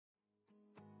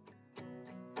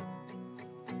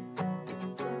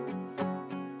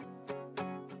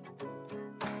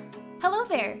Hello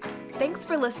there! Thanks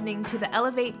for listening to the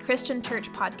Elevate Christian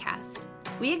Church podcast.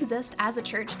 We exist as a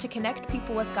church to connect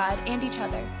people with God and each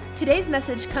other. Today's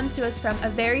message comes to us from a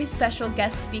very special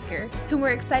guest speaker whom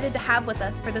we're excited to have with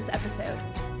us for this episode.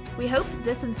 We hope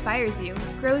this inspires you,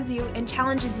 grows you, and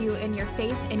challenges you in your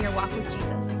faith and your walk with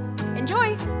Jesus.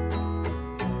 Enjoy!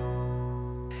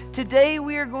 Today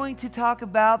we are going to talk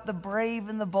about the brave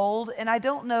and the bold, and I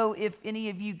don't know if any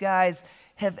of you guys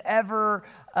have ever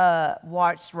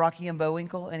watched Rocky and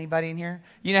Bullwinkle. Anybody in here?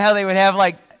 You know how they would have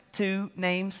like two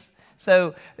names?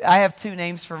 So I have two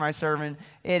names for my sermon.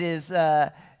 It is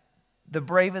The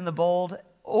Brave and the Bold,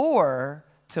 or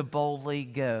To Boldly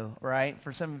Go, right?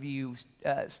 For some of you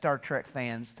Star Trek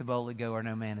fans, To Boldly Go or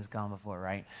No Man Has Gone Before,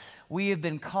 right? We have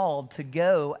been called to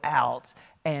go out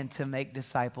and to make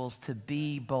disciples, to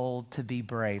be bold, to be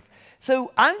brave.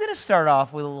 So I'm going to start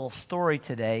off with a little story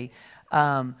today,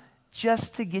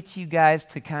 just to get you guys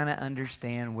to kind of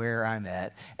understand where I'm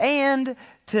at, and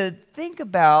to think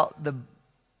about the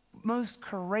most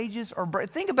courageous or brave.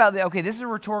 Think about okay, this is a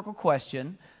rhetorical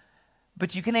question,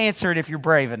 but you can answer it if you're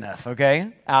brave enough,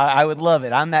 okay? I would love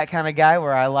it. I'm that kind of guy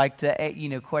where I like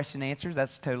to, question answers.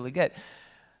 That's totally good.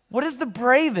 What is the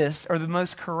bravest or the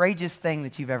most courageous thing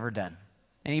that you've ever done?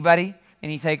 Anybody?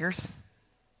 Any takers?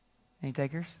 Any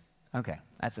takers? Okay,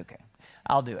 that's okay.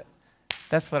 I'll do it.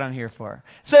 That's what I'm here for.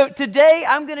 So today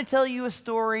I'm going to tell you a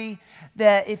story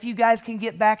that if you guys can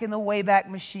get back in the Wayback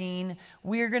Machine,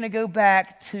 we're going to go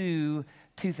back to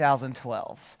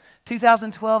 2012.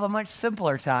 2012, a much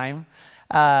simpler time.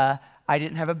 I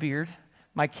didn't have a beard.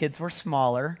 My kids were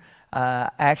smaller.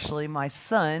 Actually, my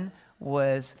son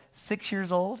was 6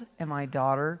 years old and my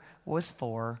daughter was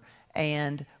 4.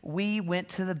 And we went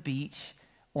to the beach,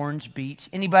 Orange Beach.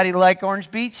 Anybody like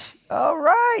Orange Beach? All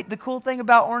right. The cool thing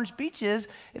about Orange Beach is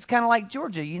it's kind of like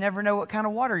Georgia. You never know what kind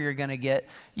of water you're going to get.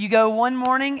 You go one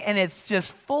morning and it's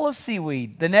just full of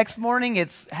seaweed. The next morning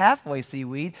it's halfway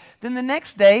seaweed. Then the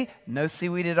next day, no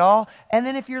seaweed at all. And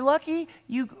then if you're lucky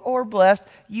or blessed,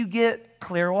 you get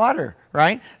clear water,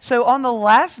 right? So on the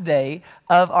last day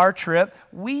of our trip,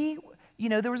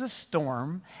 there was a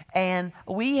storm and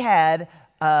we had...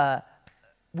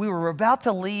 we were about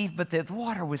to leave, but the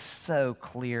water was so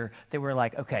clear that we're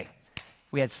like, okay,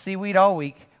 we had seaweed all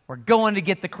week. We're going to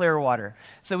get the clear water.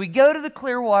 So we go to the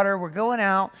clear water. We're going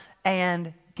out,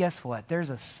 and guess what? There's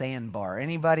a sandbar.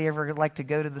 Anybody ever like to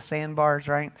go to the sandbars,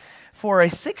 right? For a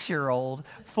 6-year-old,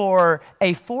 for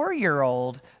a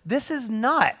 4-year-old, this is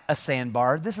not a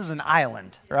sandbar. This is an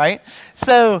island, right?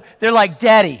 So they're like,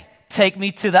 Daddy, take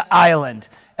me to the island.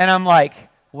 And I'm like,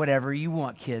 whatever you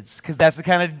want, kids, because that's the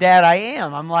kind of dad I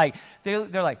am. I'm like,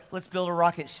 they're like, let's build a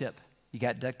rocket ship. You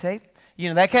got duct tape?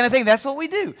 That kind of thing. That's what we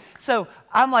do. So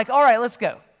I'm like, all right, let's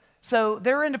go. So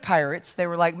they're into pirates. They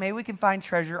were like, maybe we can find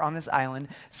treasure on this island.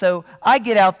 So I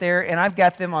get out there, and I've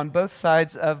got them on both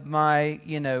sides of my,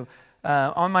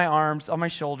 on my arms, on my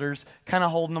shoulders, kind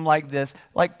of holding them like this,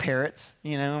 like parrots,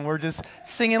 and we're just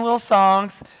singing little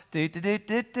songs. Do, do, do,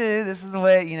 do, do. This is the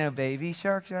way, baby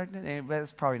shark, shark.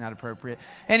 That's probably not appropriate.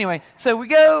 Anyway, so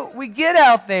we get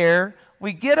out there,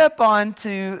 we get up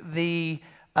onto the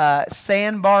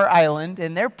sandbar island,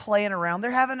 and they're playing around.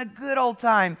 They're having a good old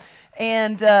time.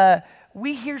 And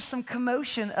we hear some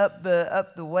commotion up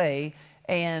the way,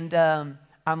 and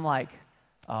I'm like,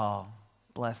 oh,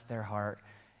 bless their heart.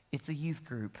 It's a youth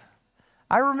group.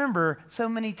 I remember so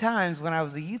many times when I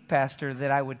was a youth pastor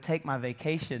that I would take my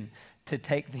vacation to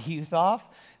take the youth off.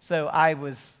 So I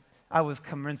was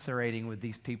commiserating with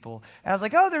these people. And I was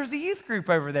like, oh, there's a youth group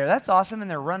over there. That's awesome.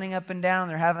 And they're running up and down.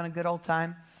 They're having a good old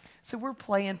time. So we're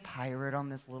playing pirate on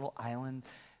this little island,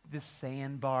 this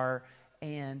sandbar.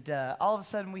 And all of a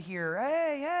sudden we hear,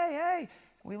 hey, hey, hey.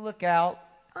 We look out.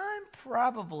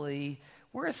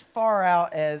 We're as far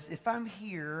out as if I'm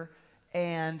here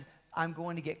and I'm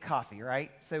going to get coffee,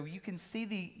 right? So you can see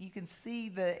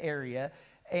the area.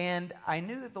 And I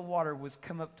knew that the water was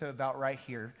come up to about right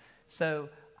here. So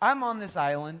I'm on this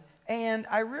island, and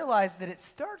I realized that it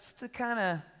starts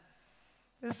to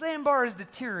the sandbar is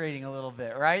deteriorating a little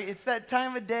bit, right? It's that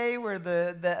time of day where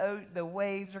the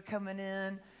waves are coming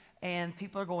in, and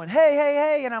people are going, hey, hey,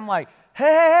 hey. And I'm like,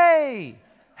 hey, hey,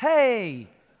 hey,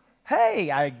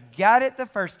 hey. I got it the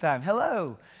first time.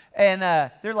 Hello. And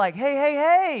they're like, hey, hey,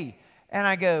 hey. And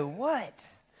I go, what?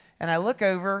 And I look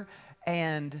over,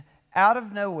 and out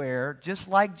of nowhere, just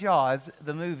like Jaws,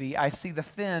 the movie, I see the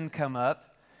fin come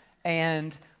up,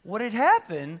 and what had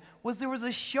happened was there was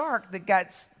a shark that got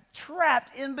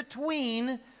trapped in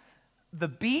between the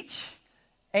beach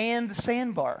and the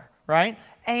sandbar, right?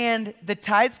 And the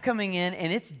tide's coming in,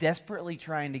 and it's desperately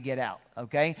trying to get out,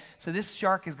 okay? So this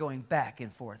shark is going back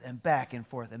and forth and back and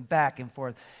forth and back and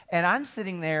forth. And I'm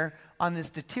sitting there on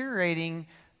this deteriorating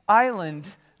island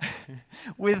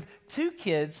with two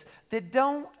kids that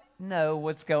don't know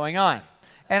what's going on.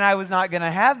 And I was not going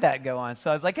to have that go on. So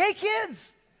I was like, hey,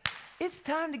 kids, it's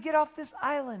time to get off this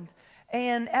island.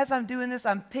 And as I'm doing this,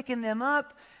 I'm picking them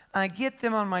up. I get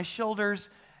them on my shoulders,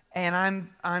 and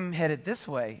I'm headed this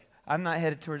way. I'm not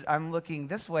headed towards, I'm looking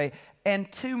this way,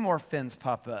 and two more fins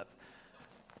pop up.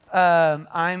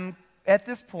 I'm, at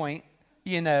this point,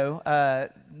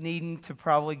 needing to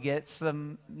probably get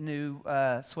some new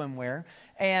swimwear,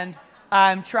 and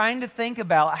I'm trying to think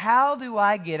about how do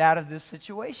I get out of this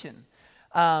situation.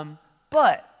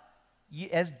 But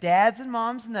as dads and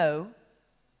moms know,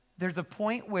 there's a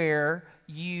point where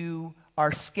you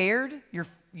are scared,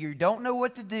 you don't know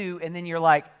what to do, and then you're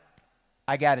like,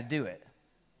 I got to do it.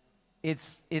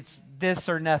 It's this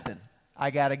or nothing.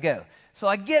 I got to go. So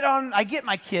I get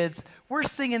my kids, we're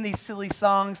singing these silly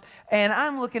songs, and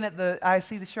I'm looking at I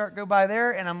see the shark go by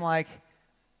there, and I'm like,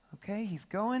 okay, he's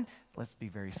going. Let's be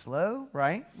very slow,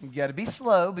 right? You got to be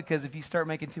slow, because if you start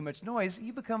making too much noise,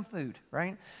 you become food,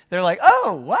 right? They're like,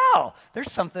 oh, wow,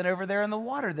 there's something over there in the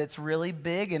water that's really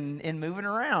big and moving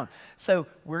around. So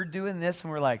we're doing this,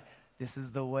 and we're like, this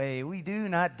is the way we do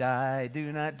not die,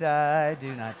 do not die,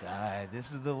 do not die.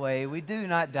 This is the way we do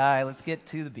not die. Let's get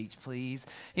to the beach, please.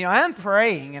 I'm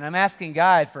praying, and I'm asking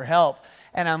God for help,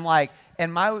 and I'm like,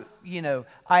 and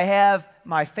I have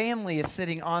my family is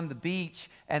sitting on the beach,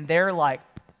 and they're like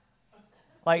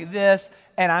this,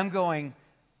 and I'm going,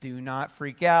 do not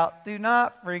freak out, do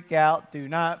not freak out, do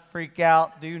not freak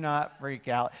out, do not freak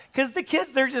out. Because the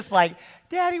kids, they're just like,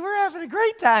 Daddy, we're having a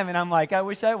great time. And I'm like, I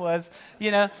wish I was,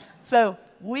 So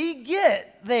we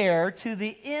get there to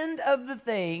the end of the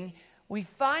thing. We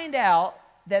find out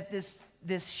that this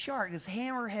shark, this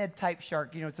hammerhead type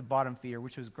shark, it's a bottom feeder,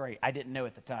 which was great. I didn't know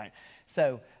at the time.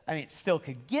 So, it still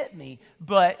could get me,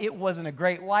 but it wasn't a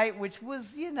great white, which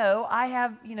was, I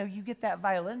have, you get that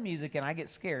violin music and I get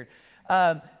scared.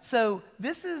 So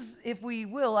this is, if we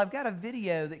will, I've got a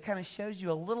video that kind of shows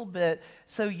you a little bit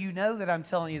so you know that I'm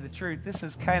telling you the truth. This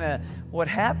is kind of what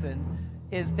happened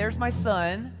is there's my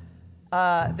son.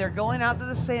 They're going out to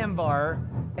the sandbar,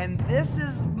 and this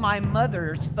is my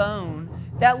mother's phone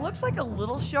that looks like a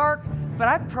little shark, but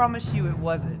I promise you it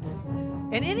wasn't.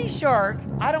 And any shark,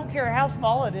 I don't care how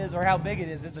small it is or how big it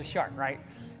is, it's a shark, right?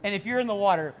 And if you're in the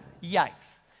water, yikes.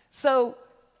 So,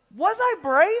 was I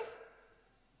brave?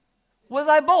 Was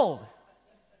I bold?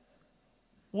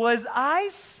 Was I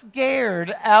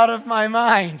scared out of my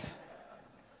mind?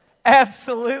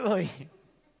 Absolutely.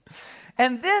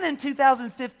 And then in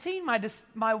 2015,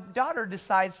 my daughter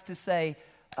decides to say,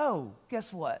 oh,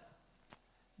 guess what?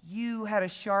 You had a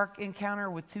shark encounter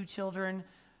with two children.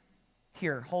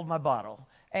 Here, hold my bottle.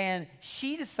 And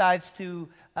she decides to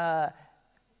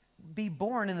be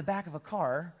born in the back of a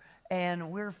car,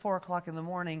 and we're 4 o'clock in the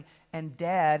morning, and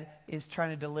Dad is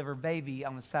trying to deliver baby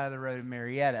on the side of the road in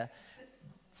Marietta.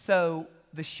 So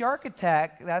the shark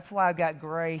attack, that's why I've got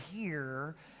gray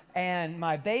here, and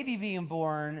my baby being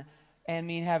born and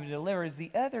me having to deliver is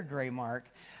the other gray mark.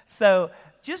 So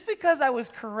just because I was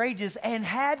courageous and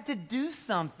had to do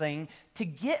something to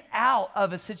get out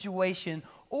of a situation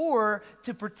or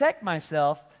to protect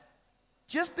myself,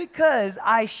 just because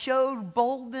I showed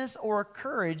boldness or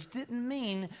courage didn't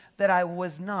mean that I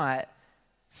was not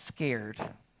scared.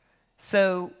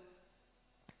 So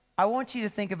I want you to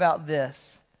think about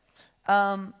this.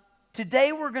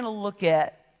 Today we're going to look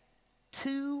at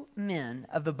two men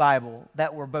of the Bible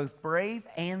that were both brave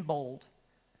and bold,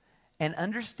 and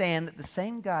understand that the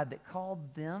same God that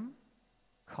called them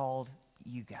called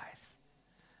you guys,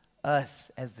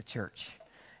 us as the church.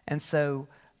 And so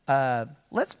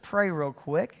let's pray real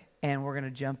quick, and we're going to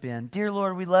jump in. Dear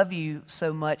Lord, we love you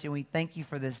so much, and we thank you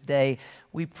for this day.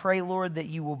 We pray, Lord, that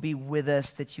you will be with us,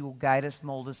 that you will guide us,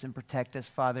 mold us, and protect us,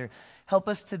 Father. Help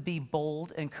us to be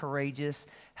bold and courageous.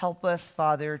 Help us,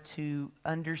 Father, to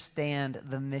understand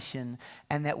the mission,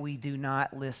 and that we do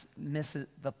not miss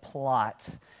the plot,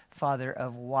 Father,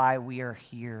 of why we are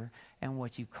here and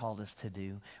what you've called us to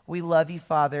do. We love you,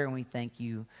 Father, and we thank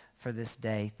you for this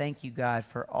day. Thank you, God,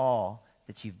 for all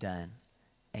that you've done.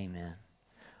 Amen.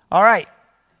 All right.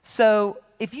 So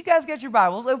if you guys got your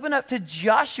Bibles, open up to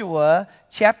Joshua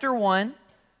chapter 1,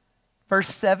 verse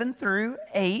 7 through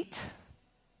 8.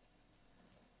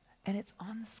 And it's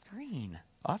on the screen.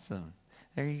 Awesome.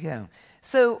 There you go.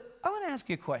 So I want to ask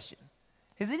you a question.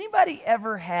 Has anybody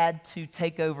ever had to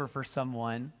take over for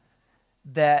someone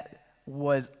that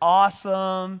was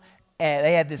awesome and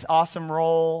they had this awesome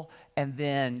role, and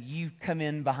then you come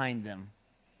in behind them.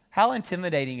 How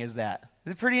intimidating is that?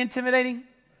 Is it pretty intimidating?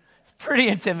 It's pretty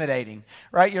intimidating,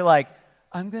 right? You're like,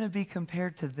 I'm going to be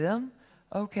compared to them?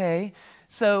 Okay.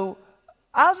 So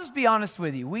I'll just be honest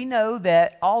with you. We know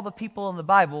that all the people in the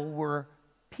Bible were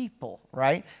people,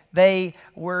 right? They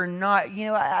were not,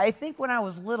 I think when I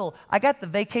was little, I got the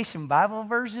Vacation Bible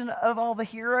version of all the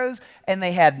heroes, and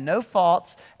they had no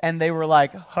faults, and they were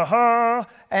like, ha ha,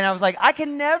 and I was like, I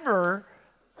can never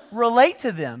relate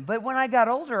to them. But when I got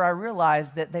older, I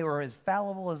realized that they were as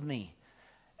fallible as me,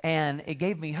 and it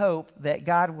gave me hope that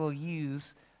God will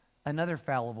use another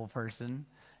fallible person,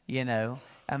 a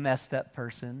messed up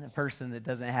person, a person that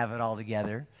doesn't have it all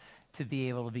together, to be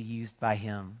able to be used by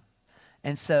him.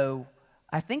 And so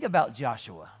I think about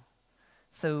Joshua.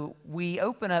 So we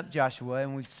open up Joshua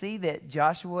and we see that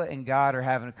Joshua and God are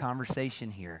having a conversation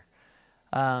here.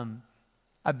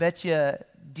 I bet you,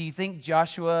 do you think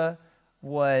Joshua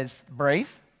was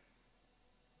brave?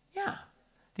 Yeah.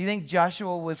 Do you think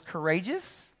Joshua was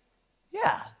courageous?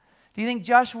 Yeah. Do you think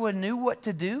Joshua knew what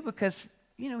to do? Because,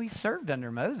 he served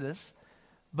under Moses.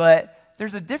 But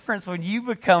there's a difference when you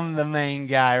become the main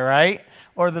guy, right?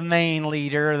 Or the main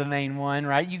leader or the main one,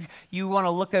 right? You want to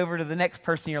look over to the next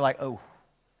person, you're like, oh,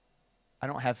 I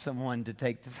don't have someone to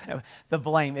take the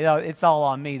blame. It's all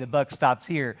on me. The buck stops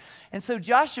here. And so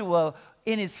Joshua,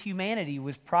 in his humanity,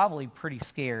 was probably pretty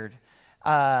scared,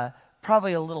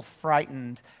 probably a little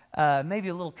frightened, maybe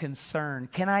a little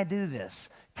concerned. Can I do this?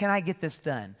 Can I get this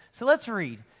done? So let's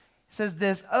read. It says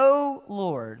this, "Oh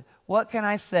Lord, what can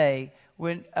I say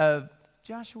when,"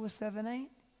 Joshua 7:8?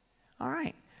 All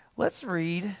right. Let's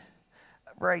read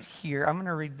right here. I'm going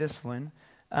to read this one,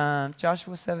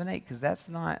 Joshua 7:8, because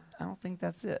I don't think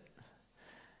that's it.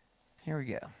 Here we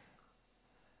go.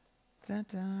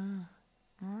 Ta-da.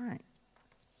 All right.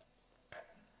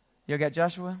 You got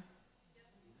Joshua?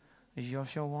 Is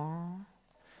Joshua?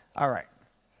 All right.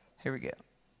 Here we go.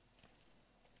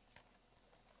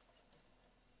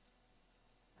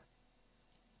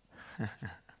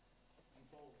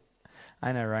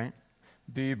 I know, right?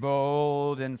 Be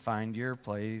bold and find your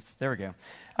place. There we go.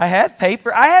 I have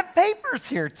papers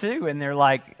here too, and they're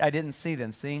like, I didn't see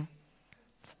them. See?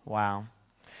 Wow.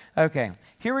 Okay,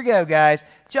 here we go, guys.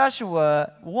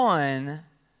 Joshua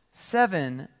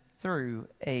 1:7 through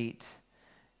 8.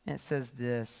 And it says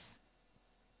this.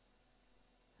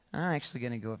 I'm actually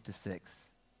going to go up to 6.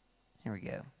 Here we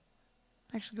go.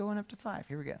 Actually going up to 5.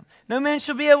 Here we go. "No man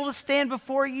shall be able to stand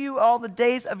before you all the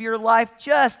days of your life,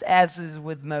 just as is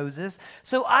with Moses.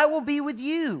 So I will be with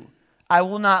you. I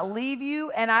will not leave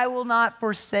you, and I will not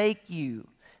forsake you.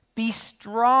 Be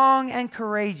strong and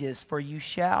courageous, for you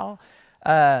shall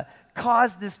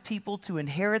cause this people to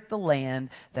inherit the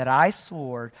land that I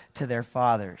swore to their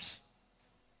fathers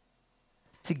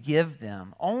to give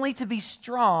them, only to be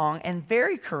strong and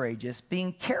very courageous,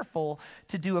 being careful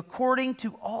to do according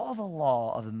to all the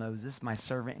law of Moses, my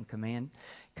servant, and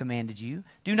commanded you.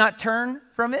 Do not turn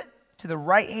from it to the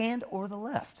right hand or the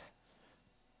left,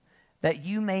 that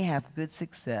you may have good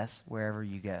success wherever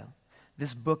you go.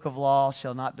 This book of law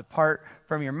shall not depart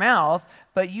from your mouth,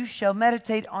 but you shall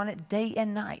meditate on it day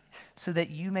and night, so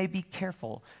that you may be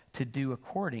careful to do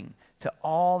according to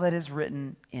all that is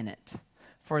written in it.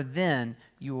 For then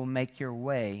you will make your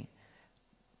way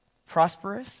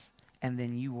prosperous, and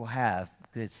then you will have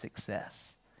good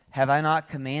success. Have I not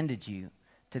commanded you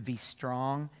to be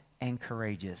strong and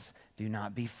courageous? Do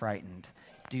not be frightened.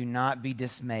 Do not be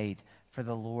dismayed, for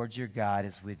the Lord your God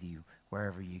is with you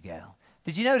wherever you go."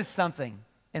 Did you notice something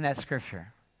in that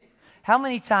scripture? How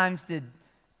many times did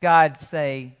God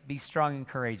say, be strong and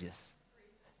courageous?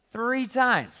 3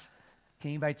 times. Can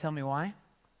anybody tell me why?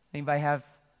 Anybody have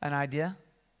an idea?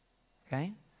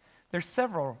 Okay. There's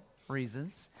several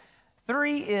reasons.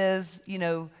 3 is,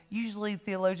 usually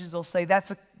theologians will say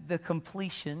that's the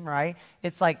completion, right?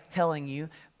 It's like telling you.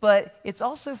 But it's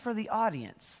also for the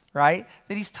audience, right?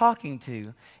 That he's talking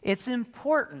to. It's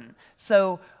important.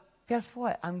 So guess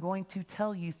what? I'm going to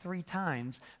tell you 3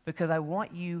 times because I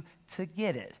want you to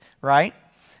get it, right?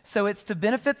 So it's to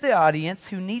benefit the audience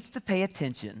who needs to pay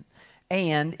attention,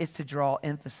 and it's to draw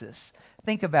emphasis.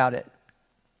 Think about it.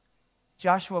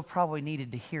 Joshua probably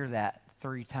needed to hear that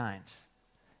 3 times.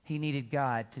 He needed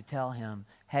God to tell him,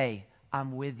 hey,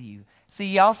 I'm with you. See,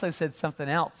 he also said something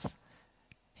else.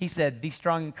 He said, be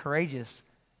strong and courageous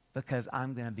because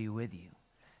I'm going to be with you.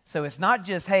 So it's not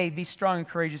just, hey, be strong and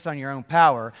courageous on your own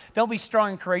power. Don't be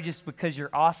strong and courageous because you're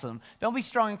awesome. Don't be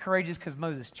strong and courageous because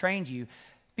Moses trained you.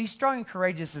 Be strong and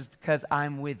courageous is because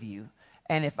I'm with you.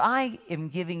 And if I am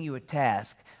giving you a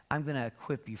task, I'm going to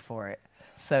equip you for it.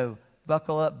 So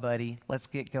buckle up, buddy. Let's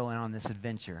get going on this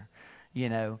adventure.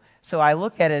 So I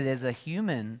look at it as a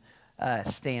human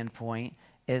standpoint,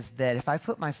 is that if I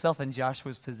put myself in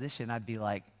Joshua's position, I'd be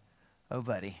like, oh,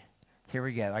 buddy, here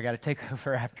we go. I got to take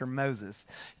over after Moses.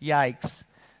 Yikes.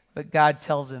 But God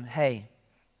tells him, hey,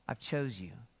 I've chose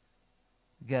you.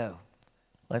 Go.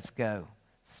 Let's go.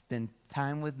 Spend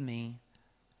time with me.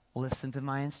 Listen to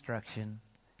my instruction,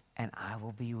 and I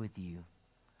will be with you.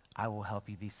 I will help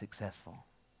you be successful.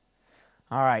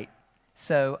 All right.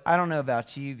 So I don't know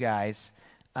about you guys,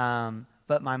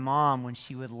 but my mom, when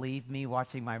she would leave me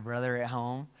watching my brother at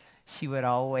home, she would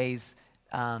always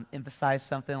emphasize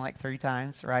something like 3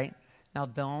 times, right? Now,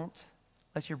 don't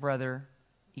let your brother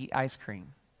eat ice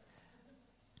cream.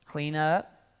 Clean up,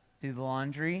 do the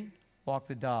laundry, walk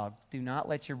the dog. Do not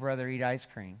let your brother eat ice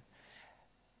cream.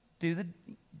 Do the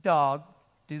dog,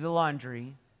 do the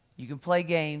laundry. You can play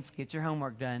games, get your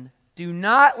homework done. Do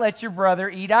not let your brother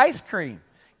eat ice cream.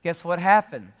 Guess what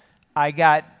happened? I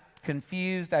got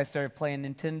confused. I started playing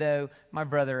Nintendo. My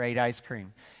brother ate ice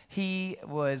cream. He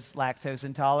was lactose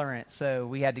intolerant, so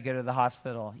we had to go to the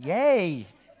hospital. Yay!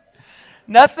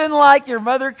 Nothing like your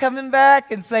mother coming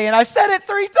back and saying, I said it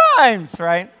 3 times,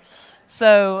 right?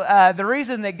 So the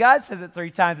reason that God says it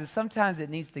 3 times is sometimes it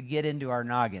needs to get into our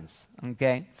noggins,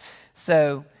 okay?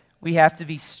 So we have to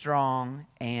be strong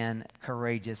and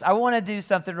courageous. I want to do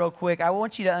something real quick. I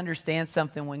want you to understand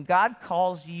something. When God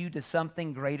calls you to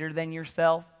something greater than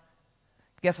yourself,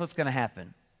 guess what's going to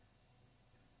happen?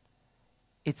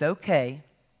 It's okay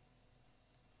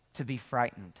to be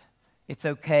frightened. It's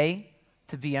okay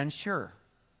to be unsure.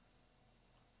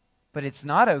 But it's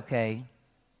not okay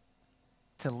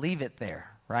to leave it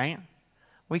there, right?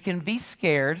 We can be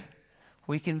scared.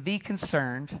 We can be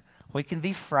concerned. We can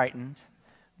be frightened.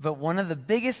 But one of the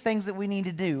biggest things that we need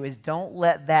to do is don't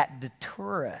let that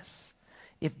deter us.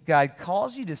 If God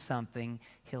calls you to something,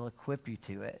 He'll equip you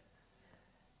to it.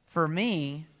 For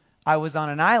me, I was on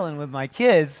an island with my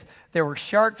kids. There were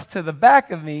sharks to the back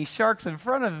of me, sharks in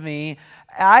front of me.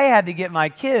 I had to get my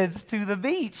kids to the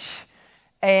beach.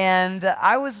 And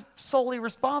I was solely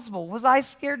responsible. Was I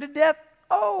scared to death?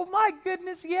 Oh, my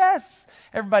goodness, yes.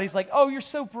 Everybody's like, oh, you're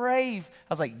so brave.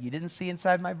 I was like, you didn't see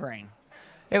inside my brain.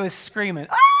 It was screaming,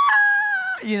 ah!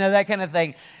 That kind of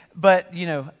thing. But,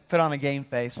 put on a game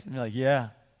face and be like, yeah,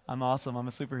 I'm awesome. I'm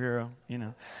a superhero,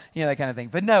 that kind of thing.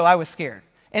 But no, I was scared.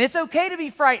 And it's okay to be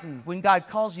frightened when God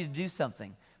calls you to do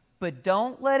something. But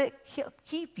don't let it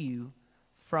keep you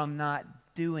from not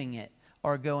doing it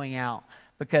or going out.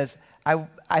 Because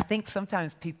I think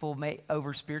sometimes people may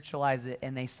over-spiritualize it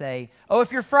and they say, oh,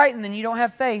 if you're frightened, then you don't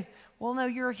have faith. Well, no,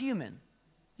 you're a human.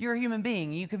 You're a human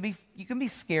being. You can be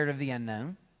scared of the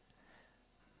unknown.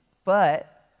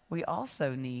 But we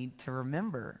also need to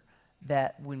remember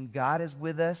that when God is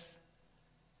with us,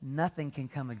 nothing can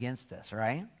come against us,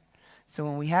 right? So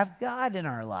when we have God in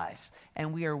our lives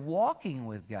and we are walking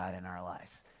with God in our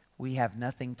lives, we have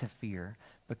nothing to fear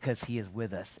because He is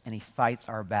with us and He fights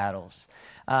our battles.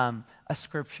 A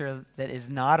scripture that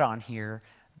is not on here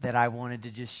that I wanted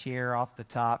to just share off the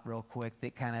top real quick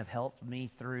that kind of helped me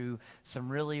through some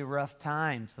really rough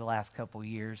times the last couple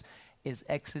years is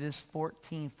Exodus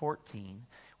 14:14,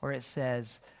 where it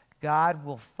says, God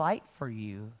will fight for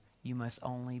you, you must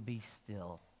only be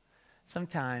still.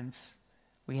 Sometimes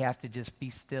we have to just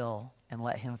be still and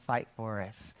let Him fight for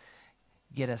us,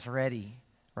 get us ready,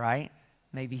 right?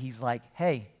 Maybe He's like,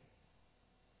 hey,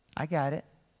 I got it.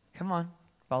 Come on,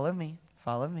 follow me.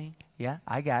 Follow me. Yeah,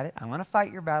 I got it. I'm going to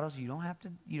fight your battles. You don't have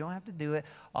to do it.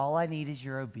 All I need is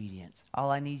your obedience.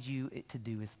 All I need you to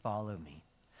do is follow me.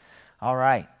 All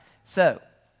right. So,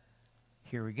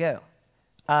 here we go.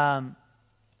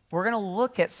 We're going to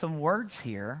look at some words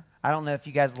here. I don't know if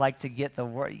you guys like to get the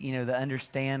word, to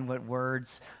understand what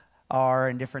words are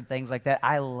and different things like that.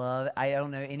 I don't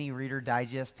know any Reader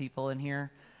Digest people in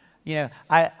here.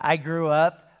 I grew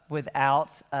up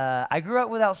without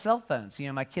cell phones.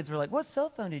 My kids were like, what cell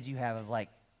phone did you have? I was like,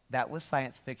 that was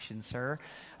science fiction, sir.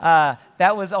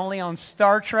 That was only on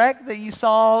Star Trek that you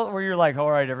saw where you're like,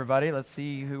 all right, everybody, let's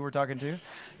see who we're talking to.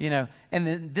 And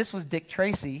then this was Dick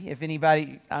Tracy. If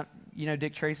anybody,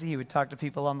 Dick Tracy, he would talk to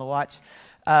people on the watch.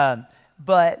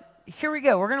 But here we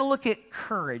go. We're going to look at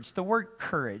courage, the word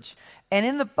courage. And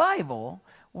in the Bible,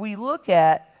 we look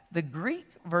at the Greek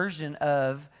version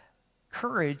of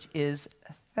courage is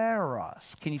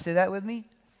theros. Can you say that with me?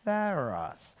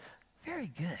 Theros.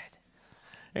 Very good.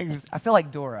 I feel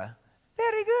like Dora.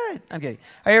 Very good. Okay.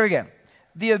 All right, here we go.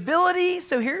 The ability,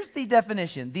 so here's the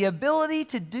definition. The ability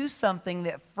to do something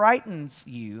that frightens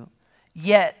you,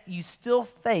 yet you still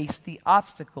face the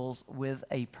obstacles with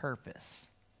a purpose.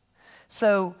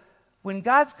 So when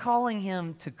God's calling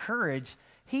him to courage,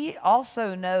 he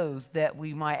also knows that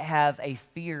we might have a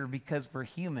fear because we're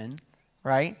human,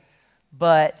 right?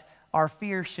 But our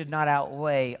fear should not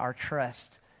outweigh our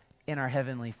trust in our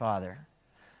Heavenly Father.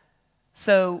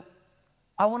 So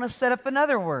I want to set up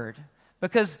another word,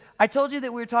 because I told you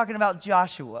that we were talking about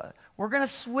Joshua. We're going to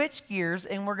switch gears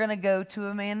and we're going to go to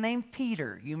a man named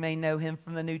Peter. You may know him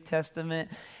from the New Testament.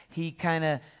 He kind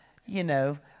of,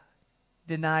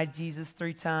 denied Jesus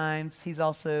 3 times. He's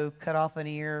also cut off an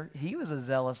ear. He was a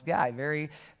zealous guy. Very,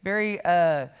 very,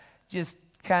 just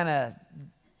kind of,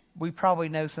 we probably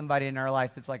know somebody in our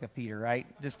life that's like a Peter, right?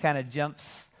 Just kind of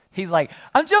jumps. He's like,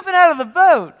 I'm jumping out of the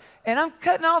boat and I'm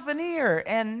cutting off an ear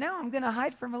and now I'm going to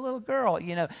hide from a little girl.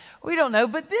 We don't know.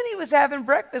 But then he was having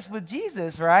breakfast with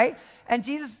Jesus, right? And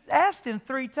Jesus asked him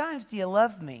 3 times, do you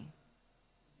love me?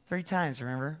 3 times,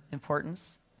 remember?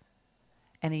 Importance.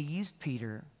 And he used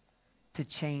Peter to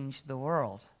change the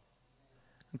world.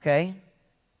 Okay?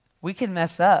 We can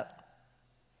mess up.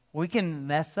 We can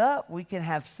mess up. We can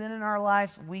have sin in our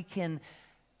lives. We can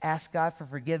ask God for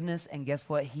forgiveness, and guess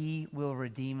what? He will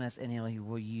redeem us and he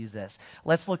will use us.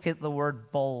 Let's look at the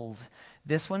word bold.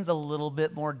 This one's a little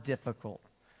bit more difficult.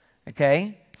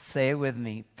 Okay? Say it with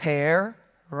me. Per-ra-si-ha.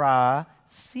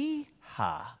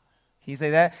 Can you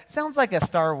say that? Sounds like a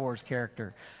Star Wars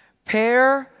character.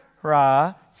 Per-ra-si-ha.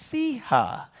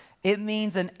 It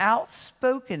means an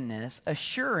outspokenness,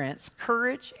 assurance,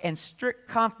 courage, and strict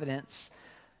confidence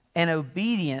and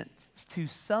obedience to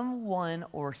someone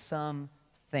or something.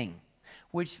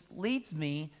 Which leads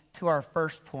me to our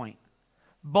first point.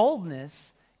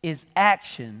 Boldness is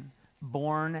action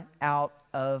born out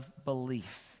of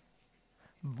belief.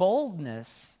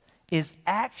 Boldness is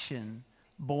action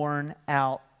born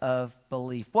out of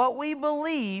belief. What we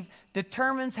believe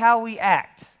determines how we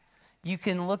act. You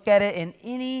can look at it in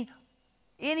any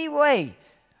way,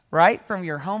 right? From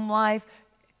your home life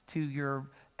to your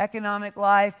economic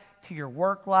life to your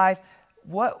work life.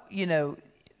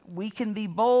 We can be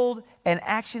bold, and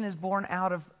action is born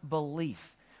out of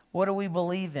belief. What do we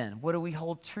believe in? What do we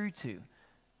hold true to?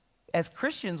 As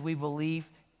Christians, we believe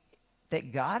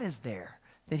that God is there,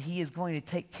 that he is going to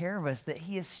take care of us, that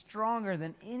he is stronger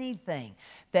than anything,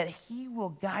 that he will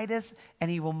guide us and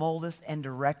he will mold us and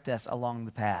direct us along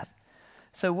the path.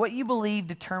 So what you believe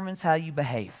determines how you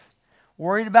behave.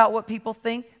 Worried about what people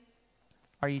think?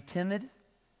 Are you timid?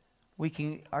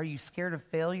 Are you scared of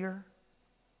failure?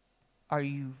 Are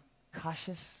you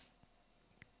cautious?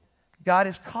 God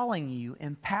is calling you,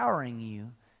 empowering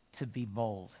you to be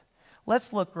bold.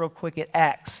 Let's look real quick at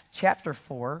Acts chapter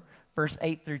 4, verse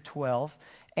 8 through 12.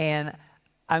 And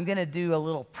I'm going to do a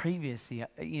little previously. On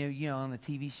the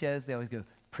TV shows, they always go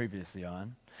previously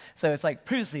on. So it's like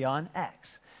previously on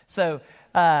Acts. So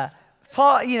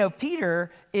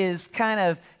Peter is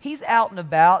he's out and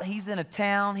about. He's in a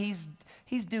town. He's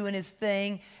doing his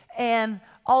thing. And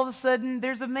all of a sudden,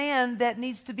 there's a man that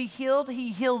needs to be healed.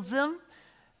 He heals him.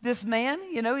 This man,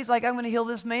 he's like, I'm going to heal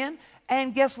this man.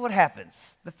 And guess what happens?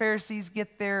 The Pharisees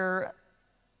get their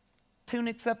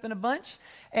tunics up in a bunch.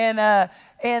 And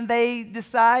they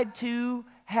decide to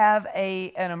have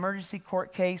an emergency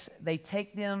court case. They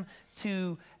take them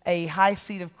to a high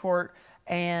seat of court,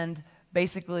 and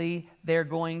basically they're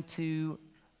going to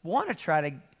want to try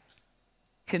to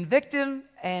convict him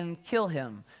and kill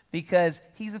him because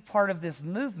he's a part of this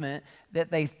movement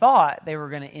that they thought they were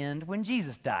going to end when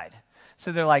Jesus died.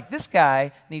 So they're like, this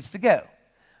guy needs to go.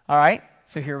 All right,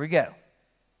 so here we go.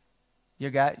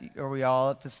 Are we all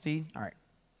up to speed? All right.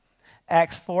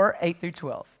 Acts 4, 8 through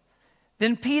 12.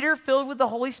 Then Peter, filled with the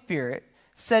Holy Spirit,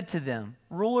 said to them,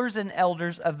 rulers and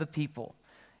elders of the people,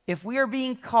 if we are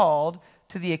being called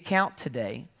to the account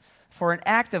today for an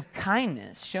act of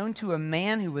kindness shown to a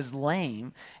man who was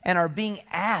lame and are being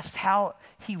asked how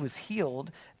he was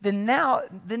healed, then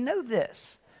know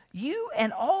this, you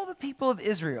and all the people of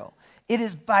Israel, it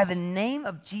is by the name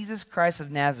of Jesus Christ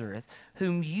of Nazareth,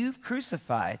 whom you've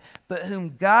crucified, but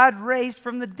whom God raised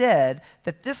from the dead,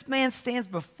 that this man stands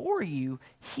before you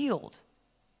healed.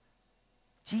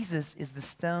 Jesus is the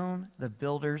stone the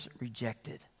builders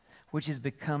rejected, which has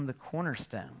become the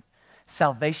cornerstone.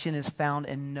 Salvation is found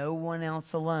in no one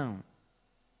else alone,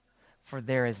 for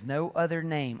there is no other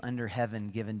name under heaven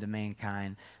given to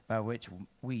mankind by which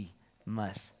we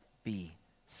must be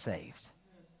saved.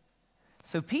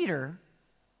 So Peter,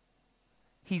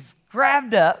 he's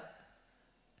grabbed up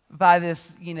by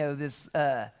this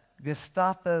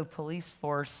Gestapo police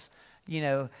force,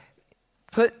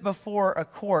 put before a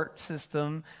court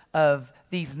system of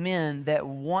these men that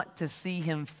want to see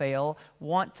him fail,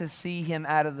 want to see him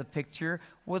out of the picture,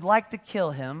 would like to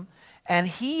kill him. And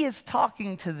he is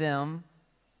talking to them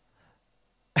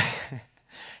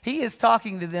He is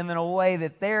talking to them in a way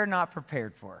that they're not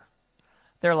prepared for.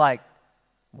 They're like,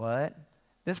 what?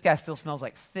 This guy still smells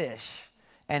like fish.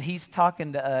 And he's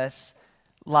talking to us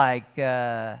like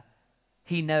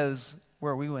he knows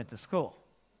where we went to school,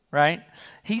 right?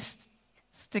 He's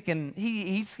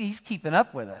keeping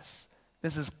up with us.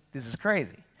 This is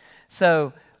crazy.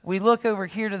 So we look over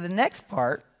here to the next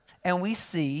part, and we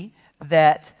see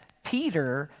that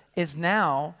Peter is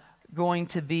now going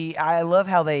to be, I love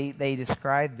how they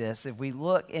describe this. If we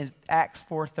look in Acts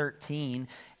 4:13,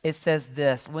 it says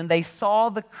this: when they saw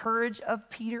the courage of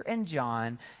Peter and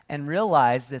John and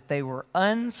realized that they were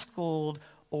unschooled,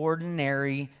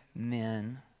 ordinary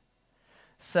men.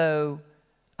 So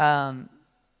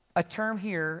a term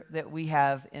here that we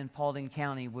have in Paulding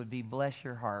County would be bless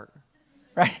your heart,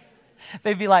 right?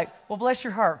 They'd be like, well, bless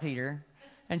your heart, Peter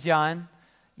and John.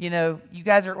 You know, you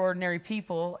guys are ordinary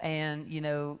people, and, you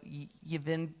know, you've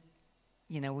been,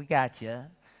 you know, we got you.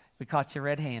 We caught you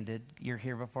red-handed. You're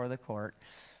here before the court.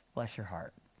 Bless your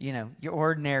heart. You know, you're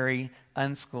ordinary,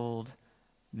 unschooled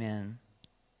men.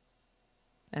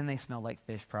 And they smell like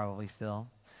fish probably still.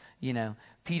 You know,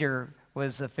 Peter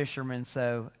was a fisherman,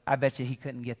 so I bet you he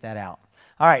couldn't get that out.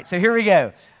 All right, so here we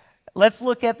go. Let's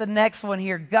look at the next one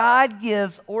here. God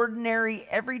gives ordinary,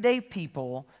 everyday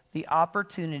people the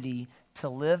opportunity to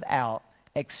live out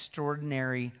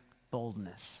extraordinary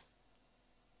boldness.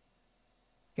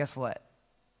 Guess what?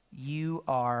 You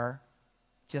are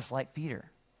just like Peter.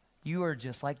 You are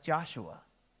just like Joshua.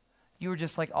 You are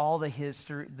just like all the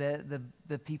history,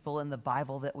 the people in the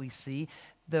Bible that we see.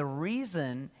 The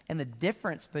reason and the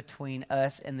difference between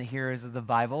us and the heroes of the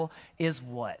Bible is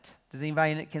what? Does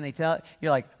anybody, can they tell?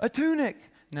 You're like, a tunic.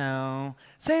 No.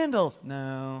 Sandals.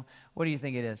 No. What do you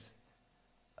think it is?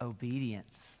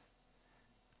 Obedience.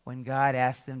 When God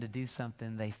asked them to do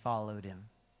something, they followed him,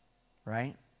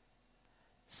 right?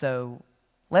 So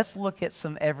let's look at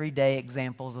some everyday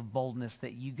examples of boldness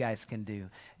that you guys can do.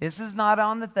 This is not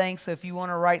on the thing, so if you want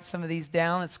to write some of these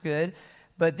down, it's good.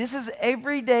 But this is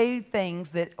everyday things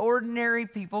that ordinary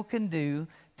people can do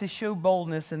to show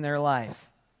boldness in their life.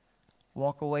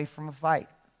 Walk away from a fight.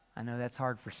 I know that's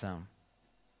hard for some.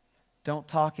 Don't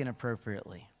talk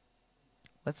inappropriately.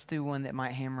 Let's do one that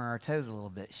might hammer our toes a little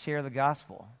bit. Share the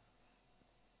gospel.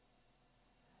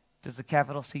 Does the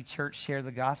Capital C Church share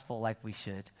the gospel like we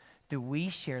should? Do we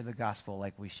share the gospel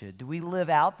like we should? Do we live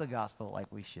out the gospel like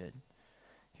we should?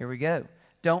 Here we go.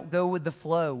 Don't go with the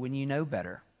flow when you know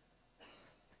better.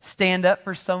 Stand up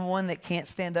for someone that can't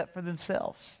stand up for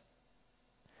themselves.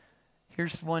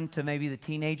 Here's one to maybe the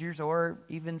teenagers or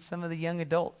even some of the young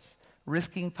adults.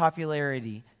 Risking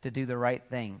popularity to do the right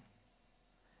thing.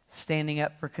 Standing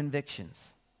up for convictions.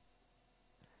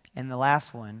 And the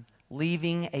last one,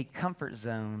 leaving a comfort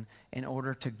zone in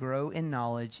order to grow in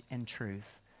knowledge and truth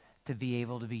to be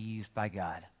able to be used by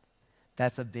God.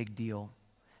 That's a big deal.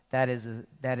 That is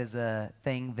a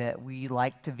thing that we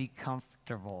like to be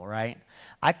comfortable, right?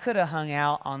 I could have hung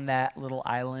out on that little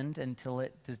island until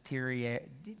it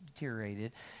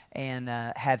deteriorated and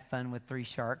had fun with 3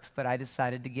 sharks, but I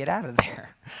decided to get out of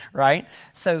there, right?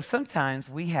 So sometimes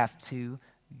we have to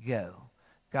go.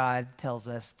 God tells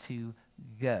us to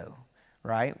go,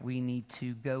 right? We need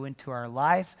to go into our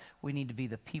lives. We need to be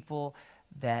the people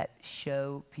that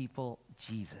show people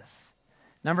Jesus.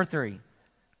 Number 3,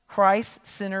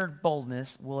 Christ-centered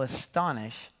boldness will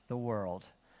astonish the world.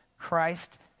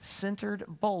 Christ-centered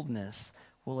boldness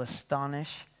will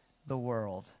astonish the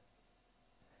world.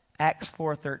 Acts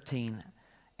 4:13.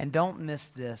 And don't miss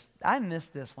this. I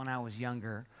missed this when I was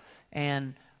younger.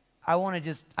 And I'm going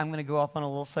to go off on a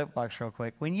little soapbox real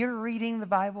quick. When you're reading the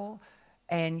Bible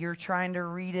and you're trying to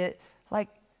read it, like,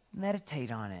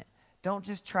 meditate on it. Don't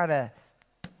just try to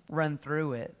run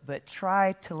through it, but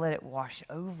try to let it wash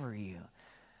over you.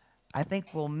 I think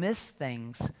we'll miss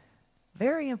things,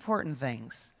 very important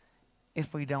things,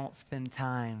 if we don't spend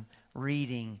time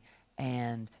reading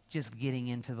and just getting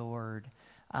into the Word.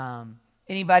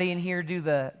 Anybody in here do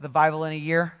the Bible in a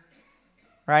year?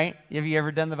 Right? Have you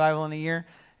ever done the Bible in a year?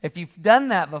 If you've done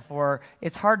that before,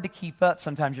 it's hard to keep up.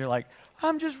 Sometimes you're like,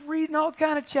 I'm just reading all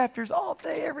kind of chapters all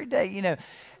day, every day, you know.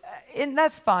 And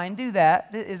that's fine. Do that.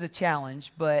 It is a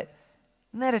challenge, but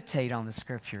meditate on the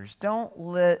Scriptures. Don't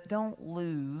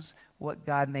lose what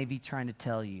God may be trying to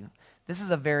tell you. This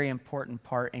is a very important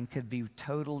part and could be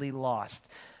totally lost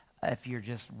if you're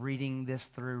just reading this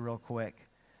through real quick.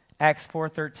 Acts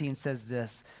 4:13 says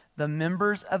this: the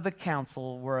members of the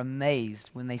council were amazed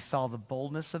when they saw the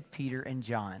boldness of Peter and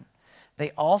John.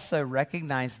 They also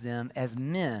recognized them as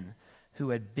men who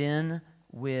had been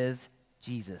with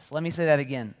Jesus. Let me say that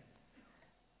again.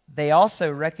 They also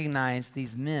recognized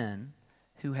these men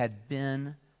who had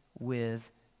been with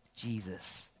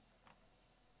Jesus.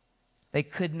 They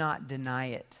could not deny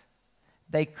it.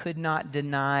 They could not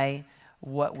deny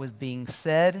what was being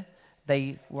said.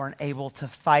 They weren't able to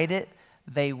fight it.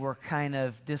 They were kind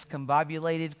of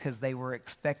discombobulated because they were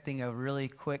expecting a really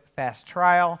quick, fast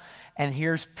trial. And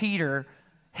here's Peter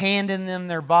handing them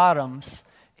their bottoms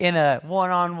in a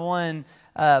one-on-one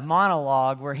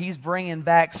monologue where he's bringing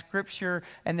back scripture,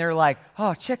 and they're like,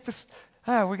 oh, check this.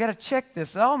 Oh, we got to check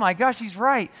this. Oh, my gosh, he's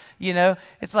right. You know,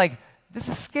 it's like, this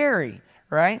is scary,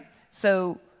 right?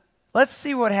 So let's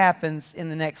see what happens in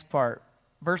the next part.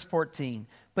 Verse 14.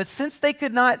 But since they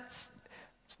could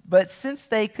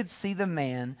see the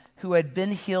man who had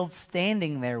been healed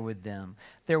standing there with them,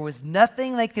 there was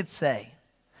nothing they could say.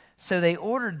 So they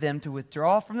ordered them to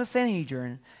withdraw from the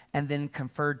Sanhedrin and then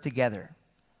conferred together.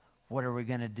 What are we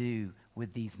going to do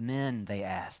with these men, they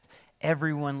asked.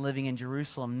 Everyone living in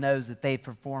Jerusalem knows that they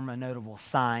perform a notable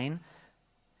sign,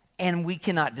 and we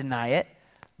cannot deny it.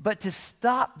 But to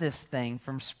stop this thing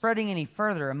from spreading any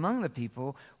further among the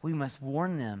people, we must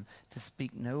warn them to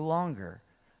speak no longer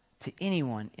to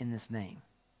anyone in this name.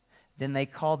 Then they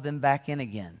called them back in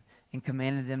again and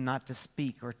commanded them not to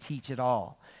speak or teach at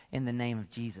all in the name of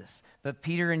Jesus. But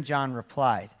Peter and John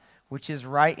replied, which is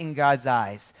right in God's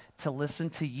eyes, to listen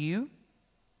to you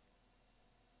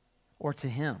or to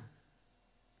him?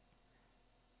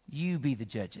 You be the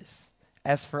judges.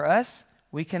 As for us,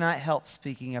 we cannot help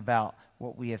speaking about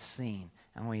what we have seen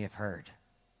and we have heard.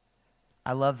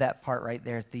 I love that part right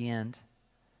there at the end.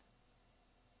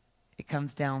 It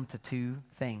comes down to two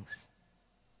things.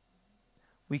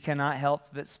 We cannot help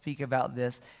but speak about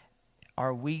this.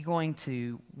 Are we going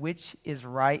to, which is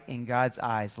right in God's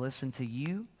eyes, listen to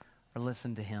you or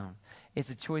listen to him? It's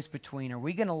a choice between, are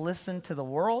we going to listen to the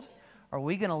world? Are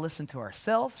we going to listen to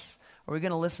ourselves? Are we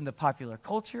going to listen to popular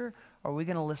culture? Or are we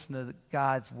going to listen to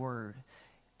God's word,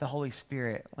 the Holy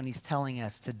Spirit, when he's telling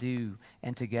us to do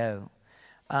and to go?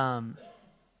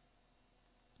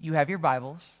 You have your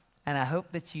Bibles, and I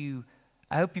hope you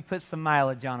put some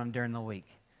mileage on them during the week,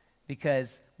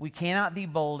 because we cannot be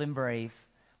bold and brave.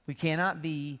 We cannot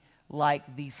be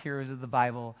like these heroes of the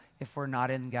Bible if we're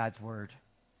not in God's word.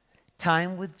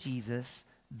 Time with Jesus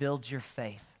builds your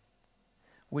faith,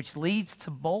 which leads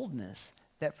to boldness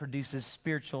that produces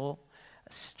spiritual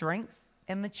strength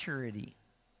and maturity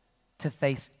to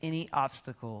face any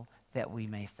obstacle that we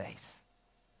may face.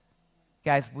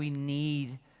 Guys, we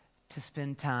need to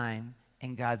spend time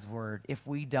in God's word. If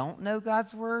we don't know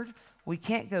God's word, we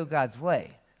can't go God's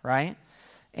way, right?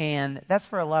 And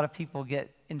that's where a lot of people get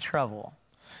in trouble.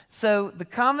 So the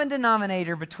common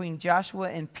denominator between Joshua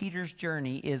and Peter's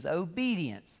journey is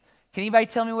obedience. Can anybody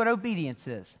tell me what obedience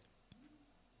is?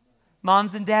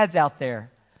 Moms and dads out there,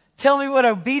 tell me what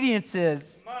obedience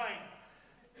is. Mind.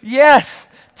 Yes,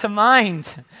 to mind,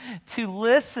 to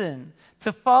listen,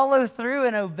 to follow through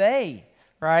and obey,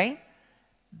 right?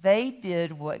 They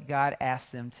did what God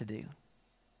asked them to do.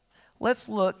 Let's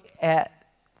look at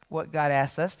what God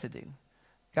asked us to do.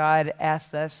 God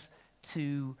asked us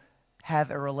to have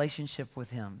a relationship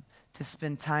with him, to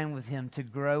spend time with him, to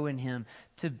grow in him,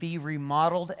 to be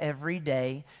remodeled every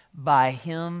day by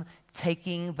him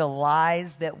taking the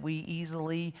lies that we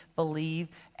easily believe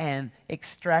and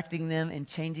extracting them and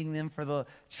changing them for the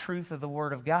truth of the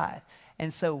Word of God.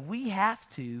 And so we have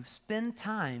to spend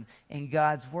time in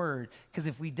God's Word, because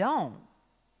if we don't,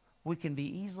 we can be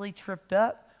easily tripped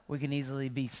up. We can easily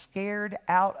be scared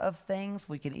out of things.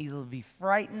 We can easily be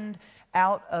frightened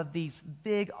out of these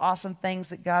big, awesome things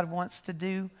that God wants to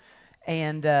do.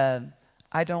 And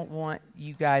I don't want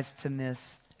you guys to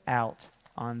miss out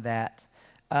on that.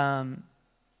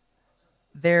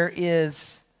 There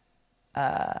is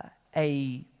I'll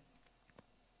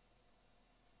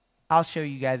show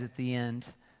you guys at the end.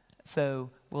 So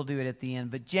we'll do it at the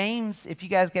end. But James, if you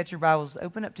guys got your Bibles,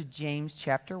 open up to James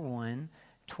chapter 1,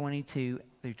 22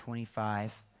 through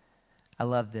 25. I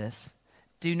love this.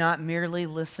 Do not merely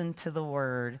listen to the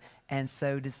word and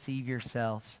so deceive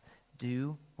yourselves.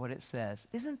 Do what it says.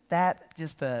 Isn't that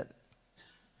just a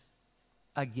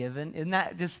given? Isn't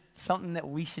that just something that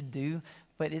we should do?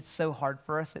 But it's so hard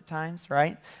for us at times,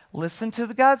 right? Listen to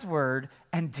God's word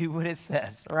and do what it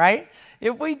says, right?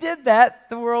 If we did that,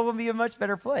 the world would be a much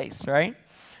better place, right?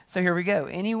 So here we go.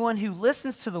 Anyone who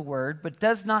listens to the word but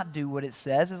does not do what it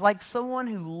says is like someone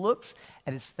who looks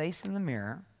at his face in the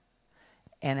mirror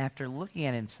and after looking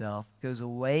at himself goes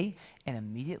away and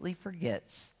immediately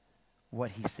forgets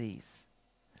what he sees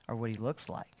or what he looks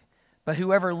like. But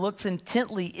whoever looks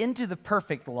intently into the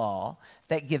perfect law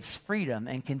that gives freedom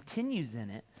and continues in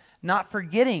it, not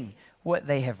forgetting what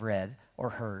they have read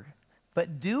or heard,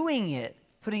 but doing it,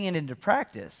 putting it into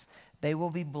practice, they will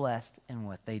be blessed in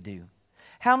what they do.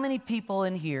 How many people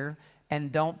in here,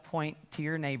 and don't point to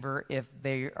your neighbor if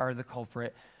they are the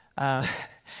culprit,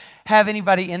 have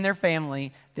anybody in their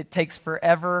family that takes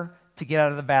forever to get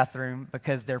out of the bathroom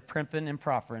because they're primping and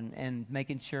propping and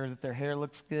making sure that their hair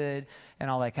looks good and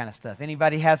all that kind of stuff?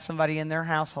 Anybody have somebody in their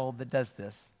household that does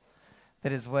this?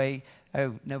 That is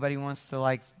nobody wants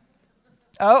to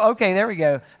oh, okay, there we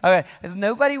go. Okay, because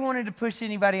nobody wanted to push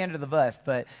anybody under the bus,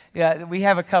 but yeah, we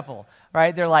have a couple,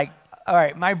 right? They're like, all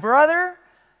right, my brother,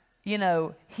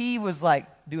 he was like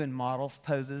doing models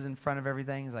poses in front of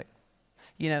everything. He's like,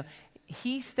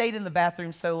 he stayed in the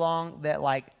bathroom so long that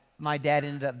like my dad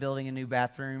ended up building a new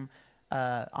bathroom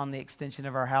on the extension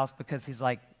of our house because he's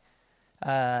like,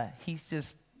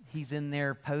 he's in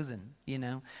there posing,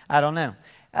 I don't know.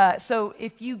 So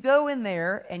if you go in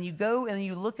there and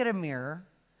you look at a mirror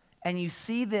and you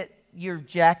see that you're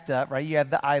jacked up, right? You have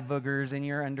the eye boogers and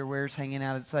your underwear's hanging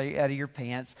out of your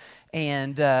pants,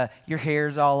 and your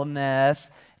hair's all a mess,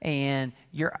 and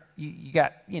you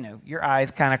got your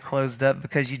eyes kind of closed up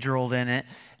because you drooled in it.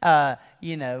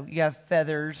 You have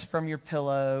feathers from your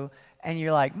pillow, and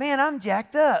you're like, man, I'm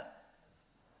jacked up.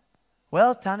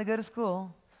 Well, time to go to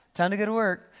school. Time to go to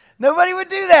work. Nobody would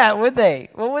do that, would they?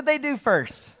 What would they do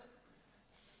first?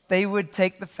 They would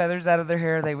take the feathers out of their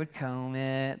hair. They would comb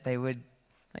it. They would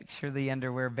make sure the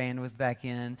underwear band was back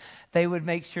in. They would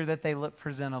make sure that they looked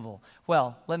presentable.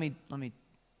 Well, let me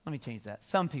change that.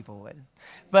 Some people would,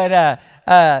 but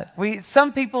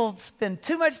some people spend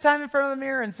too much time in front of the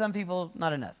mirror, and some people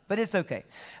not enough. But it's okay.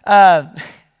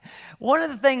 One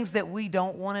of the things that we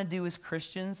don't want to do as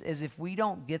Christians is if we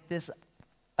don't get this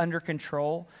under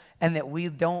control and that we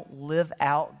don't live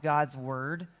out God's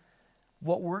word,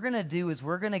 what we're going to do is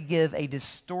we're going to give a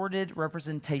distorted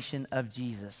representation of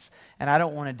Jesus. And I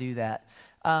don't want to do that.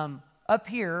 Up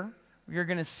here, you're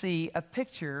going to see a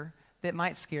picture that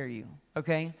might scare you,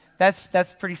 okay?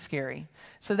 That's pretty scary.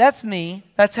 So that's me.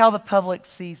 That's how the public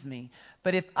sees me.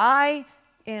 But if I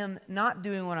am not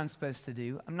doing what I'm supposed to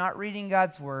do, I'm not reading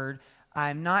God's word,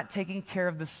 I'm not taking care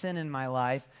of the sin in my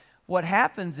life, what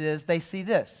happens is they see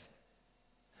this,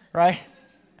 right?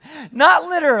 Not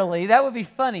literally. That would be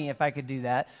funny if I could do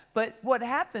that. But what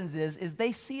happens is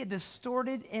they see a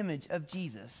distorted image of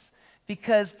Jesus.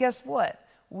 Because guess what?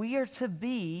 We are to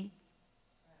be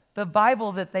the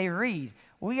Bible that they read.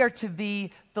 We are to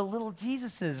be the little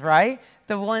Jesuses, right?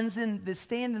 The ones that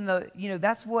stand in the,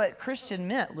 that's what Christian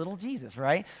meant, little Jesus,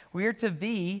 right? We are to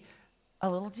be a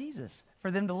little Jesus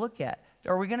for them to look at.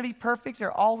 Are we going to be perfect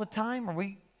or all the time?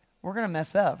 We're going to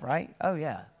mess up, right? Oh,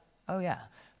 yeah.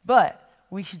 But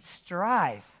we should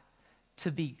strive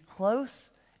to be close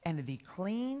and to be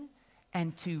clean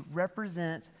and to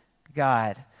represent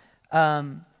God.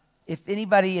 If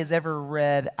anybody has ever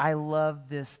read, I love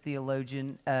this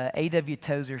theologian, A.W.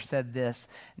 Tozer said this: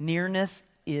 nearness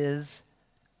is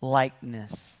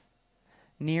likeness.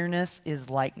 Nearness is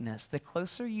likeness. The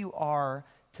closer you are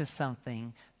to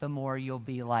something, the more you'll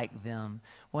be like them.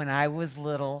 When I was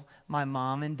little, my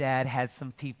mom and dad had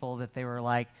some people that they were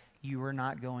like, you are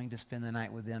not going to spend the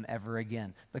night with them ever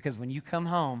again. Because when you come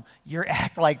home, you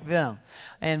act like them,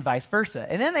 and vice versa.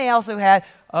 And then they also had,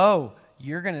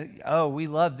 we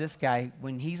love this guy.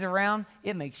 When he's around,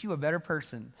 it makes you a better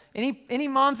person. Any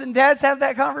moms and dads have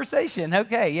that conversation?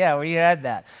 Okay, yeah, we had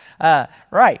that.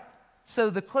 Right. So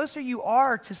the closer you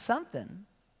are to something,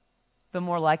 the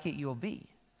more like it you'll be.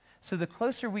 So the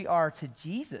closer we are to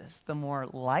Jesus, the more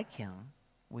like him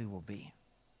we will be.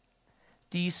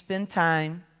 Do you spend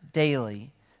time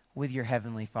daily with your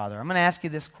Heavenly Father? I'm going to ask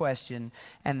you this question,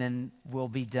 and then we'll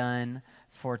be done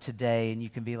for today, and you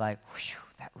can be like, whew,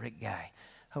 that Rick guy.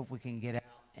 Hope we can get out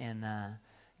and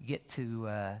get to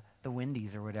the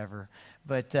Wendy's or whatever.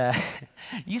 But it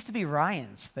used to be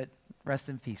Ryan's, but rest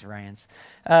in peace, Ryan's.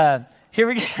 Here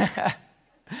we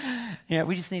go.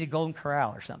 We just need a Golden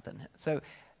Corral or something. So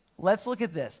let's look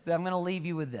at this. I'm going to leave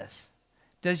you with this.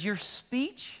 Does your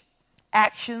speech,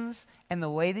 actions, and the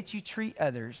way that you treat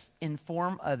others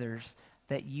inform others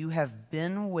that you have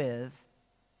been with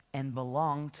and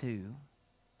belong to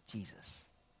Jesus?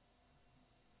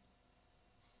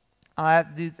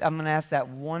 I'm going to ask that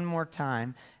one more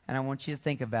time, and I want you to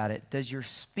think about it. Does your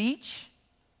speech,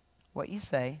 what you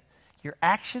say, your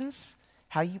actions,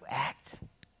 how you act,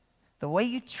 the way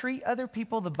you treat other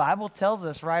people, the Bible tells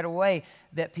us right away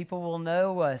that people will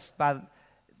know us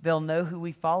they'll know who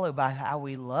we follow by how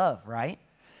we love, right?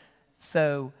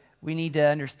 So we need to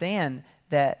understand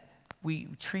that we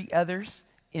treat others,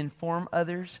 inform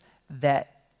others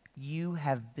that you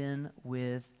have been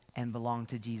with and belong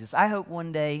to Jesus. I hope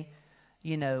one day,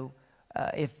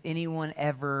 if anyone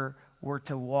ever were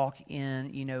to walk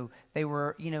in, they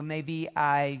were, maybe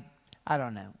I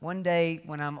don't know, one day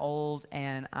when I'm old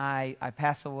and I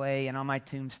pass away and on my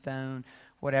tombstone,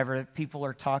 whatever, people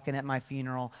are talking at my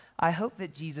funeral, I hope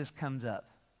that Jesus comes up,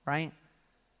 right?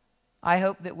 I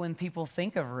hope that when people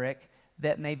think of Rick,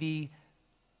 that maybe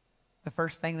the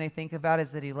first thing they think about is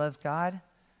that he loves God.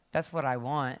 That's what I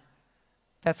want.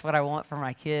 That's what I want for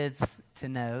my kids to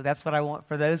know. That's what I want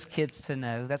for those kids to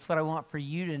know. That's what I want for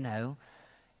you to know,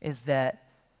 is that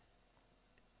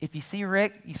if you see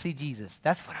Rick, you see Jesus.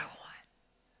 That's what I want.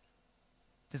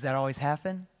 Does that always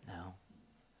happen? No,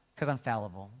 because I'm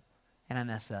fallible and I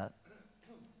mess up.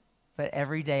 But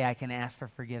every day I can ask for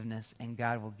forgiveness and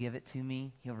God will give it to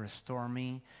me. He'll restore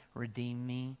me, redeem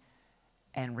me,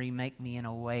 and remake me in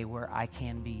a way where I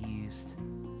can be used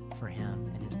for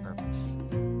Him and His purpose.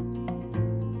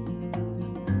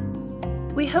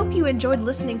 We hope you enjoyed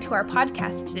listening to our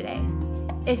podcast today.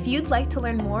 If you'd like to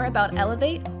learn more about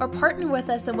Elevate or partner with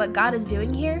us in what God is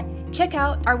doing here, check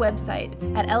out our website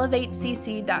at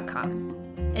elevatecc.com.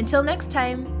 Until next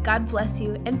time, God bless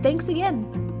you, and thanks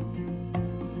again.